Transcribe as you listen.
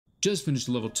Just finished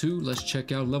level 2. Let's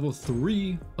check out level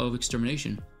 3 of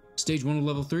Extermination. Stage 1 of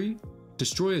level 3.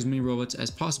 Destroy as many robots as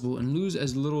possible and lose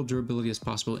as little durability as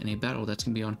possible in a battle. That's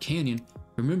going to be on Canyon.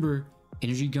 Remember,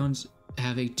 energy guns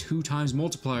have a 2x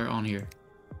multiplier on here.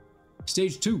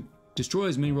 Stage 2. Destroy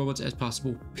as many robots as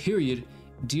possible, period.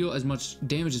 Deal as much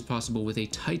damage as possible with a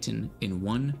Titan in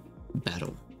one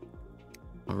battle.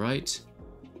 Alright.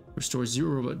 Restore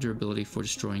 0 robot durability for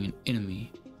destroying an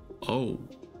enemy. Oh,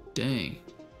 dang.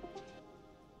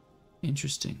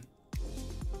 Interesting.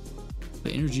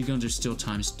 But energy guns are still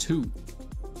 ×2.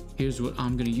 Here's what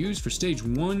I'm going to use for stage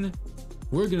 1.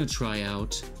 We're going to try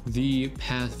out the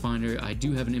Pathfinder. I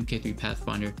do have an MK3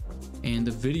 Pathfinder, and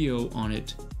the video on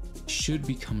it should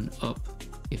be coming up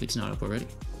if it's not up already.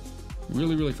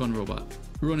 Really fun robot.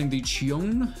 We're running the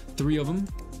Chion, 3 of them.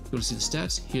 You want to see the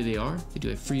stats? Here they are. They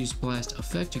do a freeze blast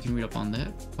effect. You can read up on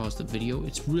that. Pause the video.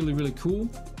 It's really cool.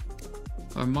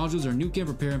 Our modules are Nuke Amp,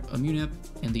 Repair Amp, Immune Amp,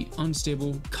 and the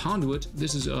Unstable Conduit.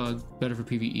 This is better for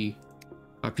PvE,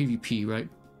 or PvP, right?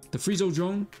 The Friezo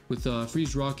Drone with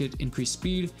Freeze Rocket, increased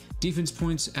speed, defense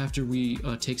points after we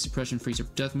take Suppression, Freeze, or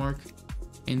Death Mark,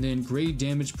 and then Grade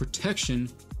Damage Protection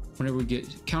whenever we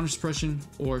get Counter Suppression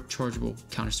or Chargeable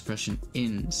Counter Suppression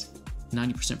ends.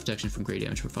 90% protection from grade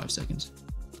damage for 5 seconds.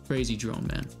 Crazy drone,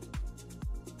 man.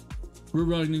 We're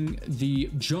running the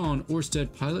John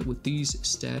Orsted pilot with these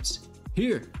stats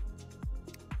here.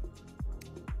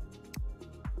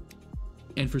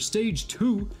 And for stage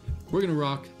 2, we're gonna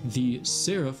rock the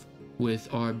Seraph with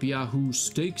our Biahu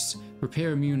Stakes,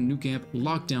 Repair Immune, Nuke Amp,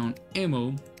 Lockdown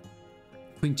Ammo,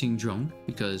 Quinting Drone,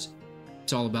 because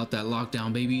it's all about that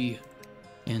lockdown, baby.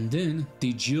 And then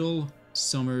the Jill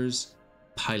Summers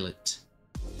pilot.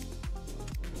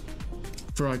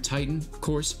 For our Titan, of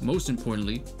course, most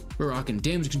importantly, we're rocking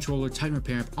Damage Controller, Titan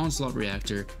Repair Amp, Onslaught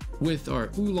Reactor with our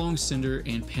Oolong Cinder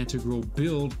and Pantagruel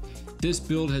build. This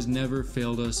build has never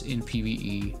failed us in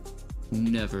PvE.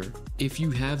 Never. If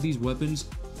you have these weapons,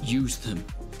 use them.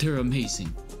 They're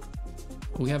amazing.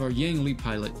 We have our Yang Elite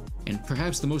pilot, and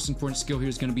perhaps the most important skill here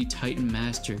is going to be Titan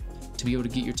Master, to be able to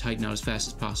get your Titan out as fast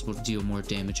as possible to deal more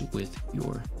damage with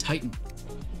your Titan.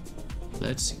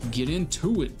 Let's get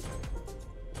into it.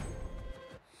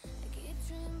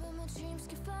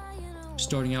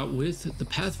 Starting out with the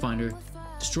Pathfinder,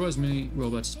 destroy as many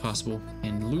robots as possible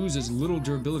and lose as little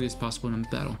durability as possible in a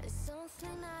battle.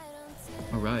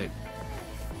 Alright.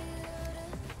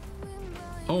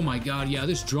 Oh my god, yeah,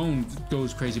 this drone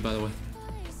goes crazy, by the way.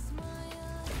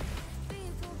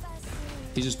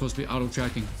 These are supposed to be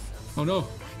auto-tracking. Oh no!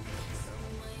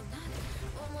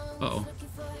 Uh-oh.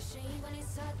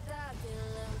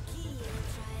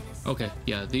 Okay,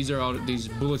 yeah, these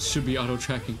bullets should be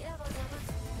auto-tracking.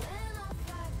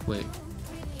 Wait.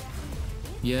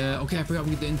 Yeah, okay, I forgot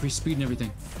we get the increased speed and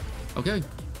everything. Okay,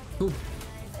 cool.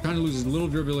 Trying to lose as little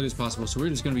durability as possible, so we're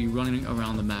just going to be running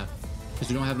around the map. Because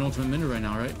we don't have an ultimate minute right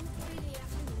now, right?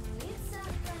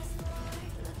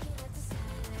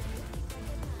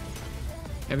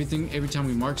 Every time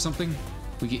we mark something,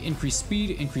 we get increased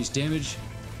speed, increased damage.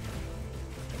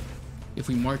 If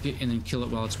we mark it and then kill it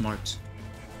while it's marked.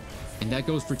 And that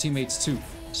goes for teammates too.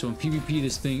 So in PvP,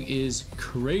 this thing is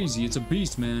crazy. It's a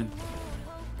beast, man.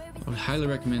 I would highly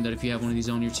recommend that if you have one of these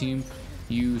on your team,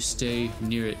 you stay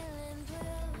near it.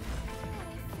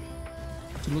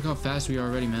 Dude, look how fast we are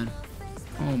already, man.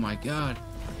 Oh my god.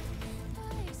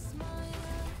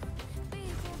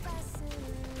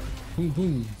 Boom,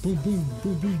 boom, boom, boom,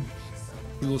 boom, boom.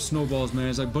 These little snowballs, man.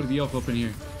 It's like Buddy the Elf up in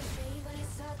here.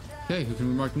 Okay, who can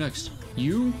we mark next?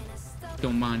 You?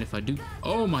 Don't mind if I do.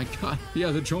 Oh my god.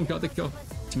 Yeah, the drone got the kill.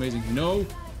 It's amazing. No.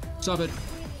 Stop it.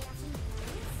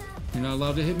 You're not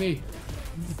allowed to hit me.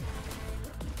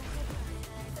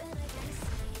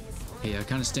 Okay, yeah,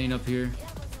 kind of staying up here.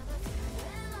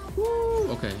 Woo!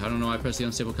 Okay, I don't know why I pressed the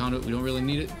Unstable Conduit. We don't really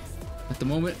need it at the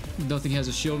moment. Nothing has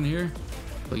a shield in here.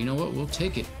 But you know what? We'll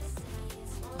take it.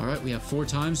 Alright, we have 4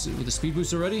 times with the speed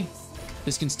boost already.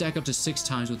 This can stack up to 6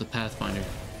 times with the Pathfinder.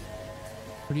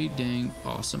 Pretty dang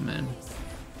awesome, man.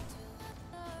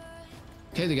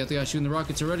 Okay, they got the guy shooting the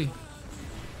rockets already.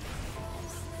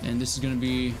 And this is gonna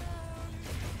be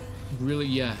really,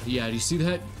 yeah, do you see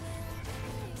that?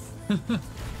 We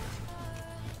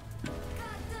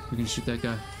can shoot that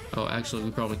guy. Oh, actually,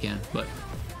 we probably can, but,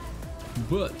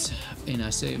 and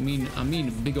I mean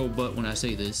big old butt when I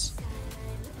say this.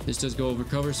 This does go over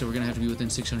cover, so we're gonna have to be within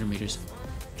 600 meters.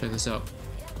 Check this out.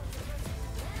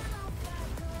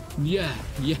 Yeah.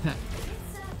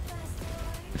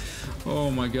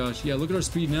 Oh my gosh. Yeah, look at our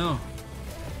speed now.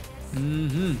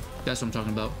 That's what I'm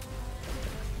talking about.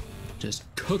 Just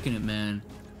cooking it, man.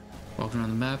 Walking around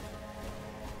the map.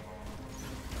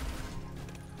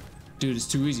 Dude, it's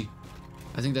too easy.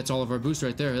 I think that's all of our boost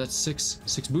right there. That's six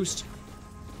boost.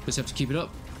 Just have to keep it up.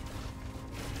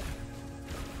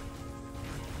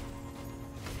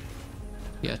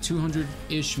 Yeah,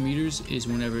 200-ish meters is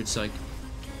whenever it's like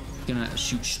gonna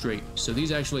shoot straight. So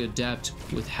these actually adapt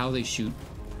with how they shoot.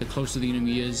 The closer the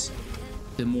enemy is,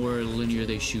 the more linear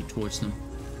they shoot towards them.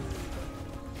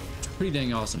 It's pretty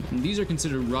dang awesome. And these are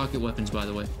considered rocket weapons, by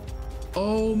the way.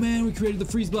 Oh man, we created the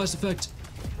freeze blast effect.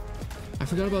 I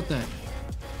forgot about that.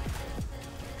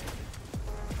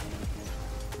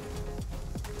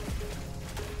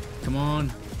 Come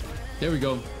on. There we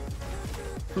go.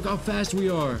 Look how fast we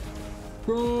are.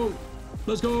 Bro,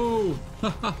 let's go.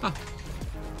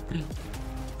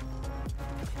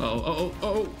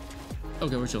 Oh.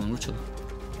 Okay, we're chilling.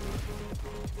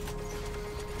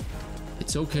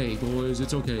 It's okay, boys.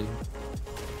 It's okay.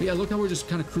 But yeah, look how we're just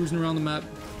kind of cruising around the map.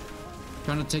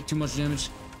 Trying to take too much damage.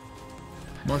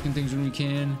 Marking things when we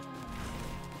can.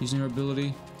 Using our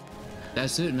ability.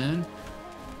 That's it, man.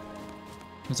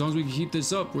 As long as we can keep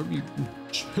this up, we're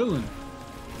chilling.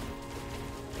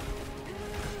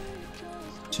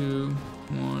 2,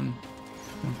 1.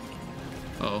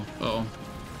 Uh-oh.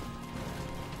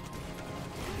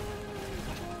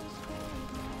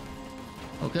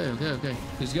 Okay.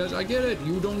 These guys, I get it.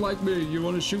 You don't like me. You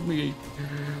want to shoot me.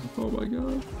 Oh my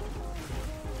god.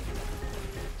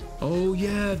 Oh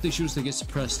yeah, if they shoot us, they get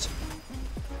suppressed.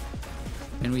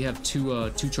 And we have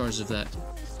two charges of that.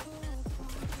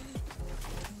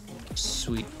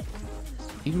 Sweet.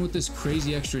 Even with this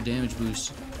crazy extra damage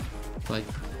boost, like,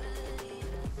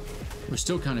 we're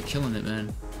still kind of killing it,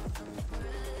 man.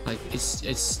 Like, it's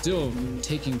still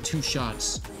taking 2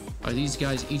 shots. Or these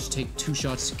guys each take 2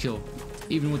 shots to kill,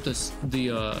 even with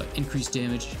the increased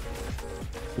damage.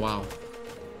 Wow,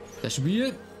 that should be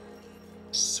it.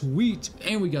 Sweet,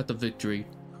 and we got the victory.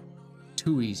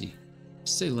 Too easy.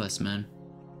 Say less, man.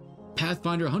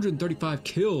 Pathfinder, 135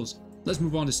 kills. Let's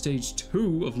move on to stage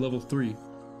 2 of level 3.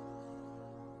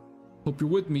 Hope you're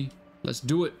with me. Let's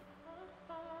do it.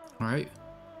 All right.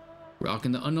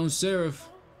 Rocking the Unknown Seraph.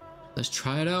 Let's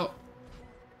try it out.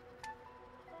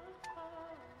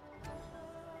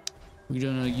 We're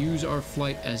gonna use our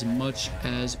flight as much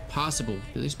as possible.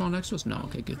 Do they spawn next to us? No,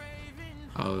 okay, good.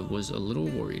 I was a little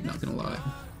worried, not gonna lie.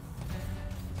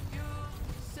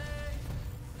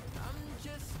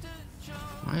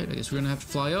 Alright, I guess we're gonna have to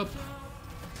fly up.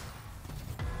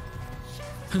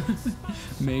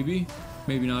 Maybe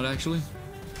not actually.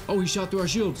 Oh, he shot through our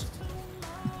shields.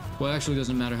 Well, it actually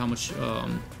doesn't matter how much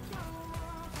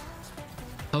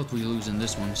health we lose in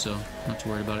this one, so not too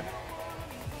worried about it.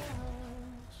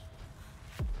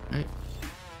 Alright.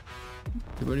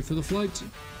 Get ready for the flight.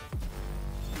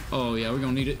 Oh yeah, we're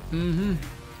gonna need it. Remember,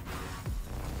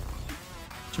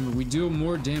 we deal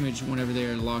more damage whenever they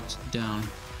are locked down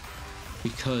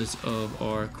because of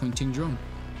our Quinting drone.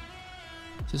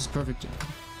 This is perfect.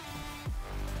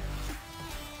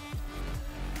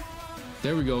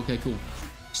 There we go. Okay, cool.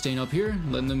 Staying up here,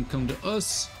 letting them come to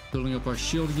us, building up our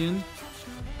shield again,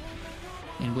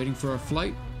 and waiting for our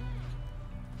flight.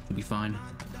 We'll be fine.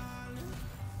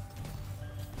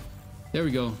 There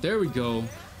we go. There we go.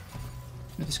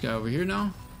 Got this guy over here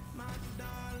now.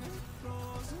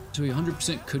 So we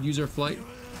 100% could use our flight,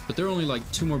 but there are only like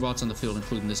 2 more bots on the field,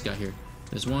 including this guy here.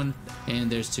 There's 1, and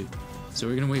there's 2. So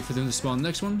we're gonna wait for them to spawn the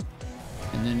next one,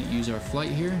 and then use our flight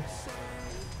here.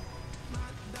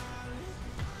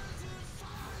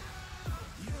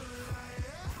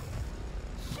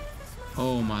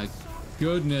 Oh my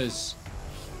goodness.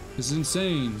 This is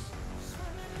insane.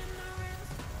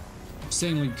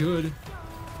 Insanely good.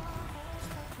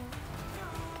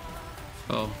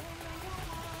 Oh.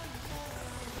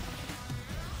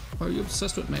 Are you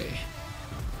obsessed with me?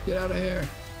 Get out of here.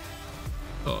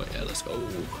 Oh yeah, let's go.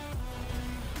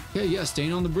 Okay, yeah,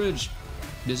 staying on the bridge.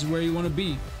 This is where you want to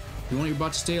be. You want your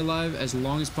bot to stay alive as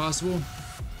long as possible.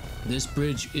 This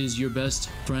bridge is your best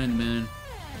friend, man.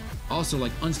 Also,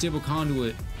 like unstable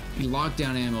conduit,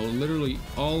 lockdown ammo, literally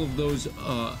all of those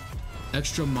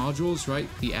extra modules, right?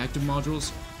 The active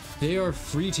modules, they are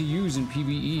free to use in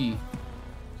PvE.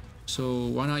 So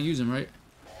why not use them, right?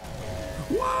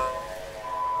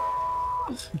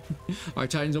 Our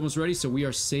Titan's almost ready, so we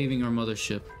are saving our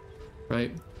mothership,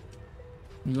 right?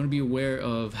 You want to be aware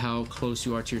of how close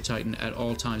you are to your Titan at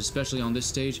all times, especially on this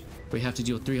stage where you have to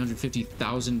deal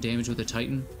 350,000 damage with a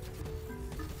Titan.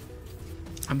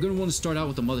 I'm going to want to start out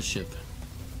with the mothership.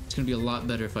 It's going to be a lot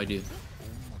better if I do.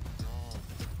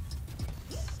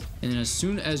 And then as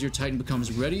soon as your Titan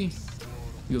becomes ready,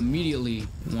 you immediately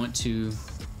want to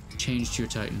change to your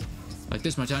Titan. Like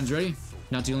this, my Titan's ready,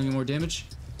 not dealing any more damage.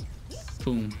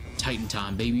 Boom, Titan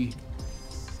time, baby.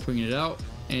 bringing it out,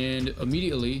 and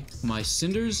immediately my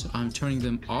cinders, I'm turning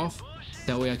them off.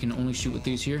 That way I can only shoot with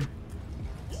these here.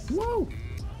 Whoa!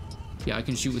 Yeah, I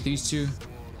can shoot with these two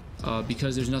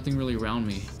because there's nothing really around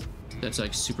me that's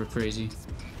like super crazy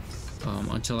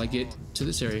until I get to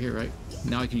this area here, right?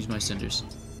 Now I can use my cinders.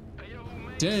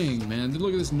 Dang, man,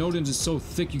 look at this. Nodens is so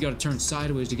thick you gotta turn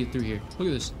sideways to get through here. Look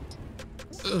at this.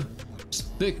 Ugh, it's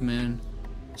thick, man.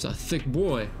 It's a thick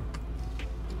boy.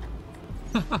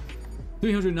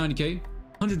 390k,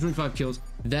 125 kills.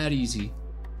 That easy.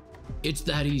 It's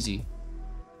that easy.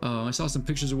 I saw some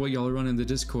pictures of what y'all are running in the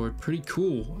Discord. Pretty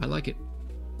cool. I like it.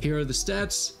 Here are the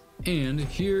stats, and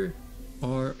here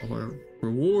are our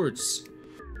rewards.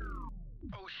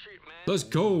 Let's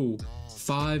go.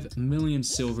 5 million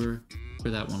silver for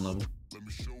that one level.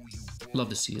 Love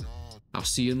to see it. I'll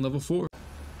see you in level 4.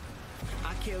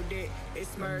 I killed it,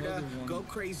 it's murder, go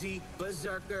crazy,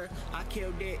 berserker. I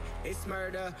killed it, it's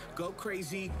murder, go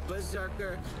crazy,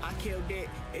 berserker. I killed it,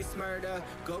 it's murder,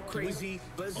 go crazy,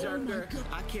 berserker.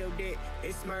 I killed it,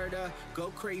 it's murder, go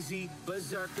crazy,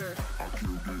 berserker. I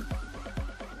killed it.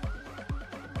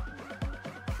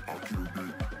 I killed it.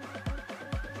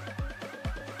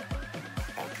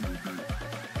 I killed it.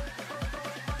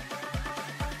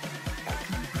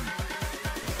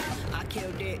 I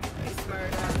killed it, it's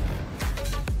murder.